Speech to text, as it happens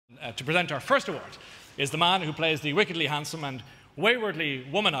to present our first award is the man who plays the wickedly handsome and waywardly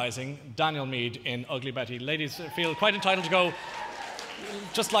womanizing Daniel Meade in Ugly Betty. Ladies feel quite entitled to go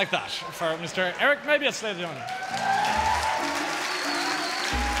just like that for Mr. Eric Mabius, ladies and gentlemen.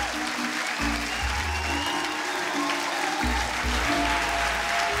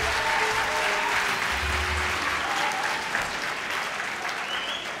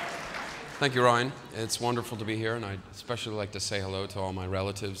 Thank you, Ryan. It's wonderful to be here, and I'd especially like to say hello to all my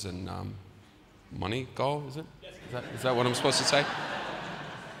relatives in Moneygall, is it? Is that what I'm supposed to say?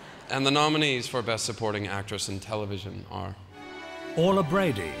 And the nominees for Best Supporting Actress in Television are Orla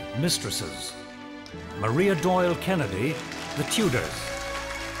Brady, Mistresses; Maria Doyle Kennedy, The Tudors;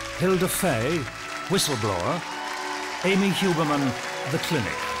 Hilda Fay, Whistleblower; Amy Huberman, The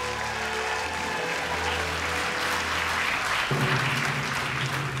Clinic.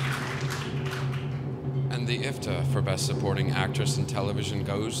 And the IFTA for Best Supporting Actress in Television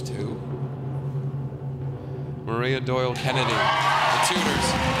goes to Maria Doyle Kennedy, The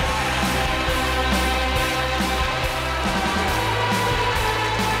Tudors.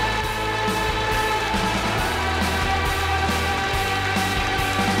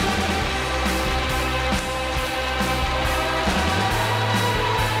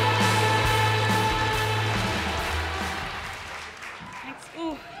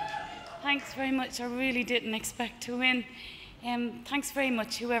 Thanks very much. I really didn't expect to win. Thanks very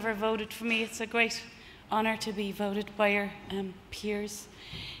much, whoever voted for me. It's a great honour to be voted by your peers.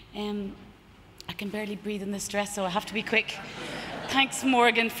 I can barely breathe in this dress, so I have to be quick. Thanks,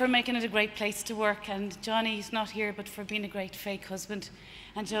 Morgan, for making it a great place to work, and Johnny's not here, but for being a great fake husband,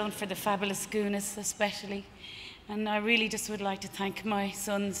 and Joan for the fabulous Goonis especially. And I really just would like to thank my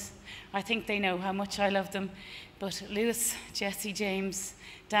sons. I think they know how much I love them. But Lewis, Jesse, James,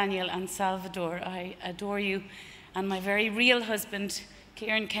 Daniel and Salvador, I adore you. And my very real husband,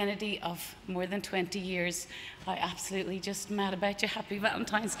 Kieran Kennedy, of more than 20 years. I absolutely just mad about you. Happy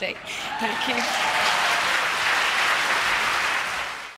Valentine's Day. Thank you.